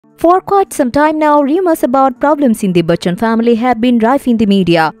For quite some time now, rumors about problems in the Bachchan family have been rife in the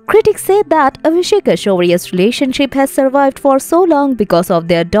media. Critics say that Abhishek-Aishwarya's relationship has survived for so long because of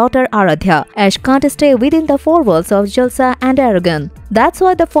their daughter Aradhya. Ash can't stay within the four walls of Jalsa and Aragon. That's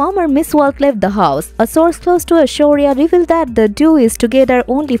why the former Miss World left the house. A source close to Aishwarya revealed that the duo is together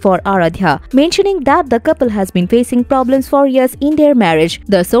only for Aradhya, mentioning that the couple has been facing problems for years in their marriage.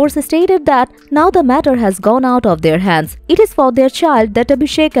 The source stated that now the matter has gone out of their hands. It is for their child that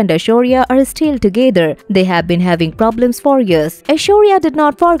Abhishek and Aishwarya are still together. They have been having problems for years. Aishwarya did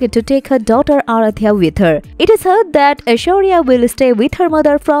not forget to take her daughter Aradhya with her. It is heard that Aishwarya will stay with her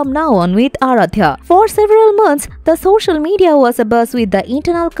mother from now on with Aradhya. For several months, the social media was abuzz with the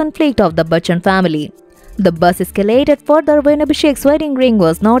internal conflict of the Bachchan family. The buzz escalated further when Abhishek's wedding ring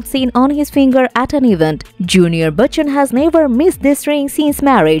was not seen on his finger at an event. Junior Bachchan has never missed this ring since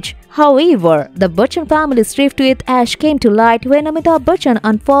marriage. However, the Bachchan family's rift with Ash came to light when Amitabh Bachchan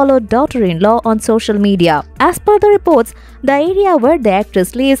unfollowed daughter-in-law on social media. As per the reports, the area where the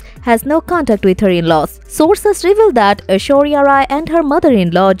actress lives has no contact with her in-laws. Sources reveal that Aishwarya Rai and her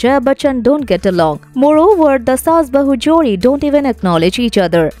mother-in-law Jaya Bachchan don't get along. Moreover, the Saas-Bahu Jodi don't even acknowledge each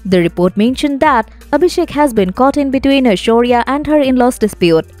other. The report mentioned that Abhishek has been caught in between Aishwarya and her in-laws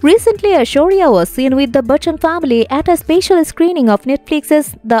dispute. Recently, Aishwarya was seen with the Bachchan family at a special screening of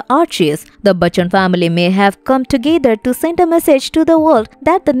Netflix's The Archies. The Bachchan family may have come together to send a message to the world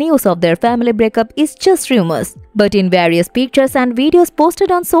that the news of their family breakup is just rumors. But in various pictures and videos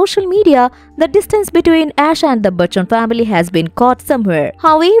posted on social media, the distance between Ash and the Bachchan family has been caught somewhere.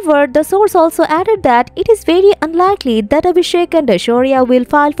 However, the source also added that it is very unlikely that Abhishek and Aishwarya will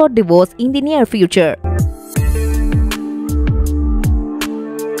file for divorce in the near future.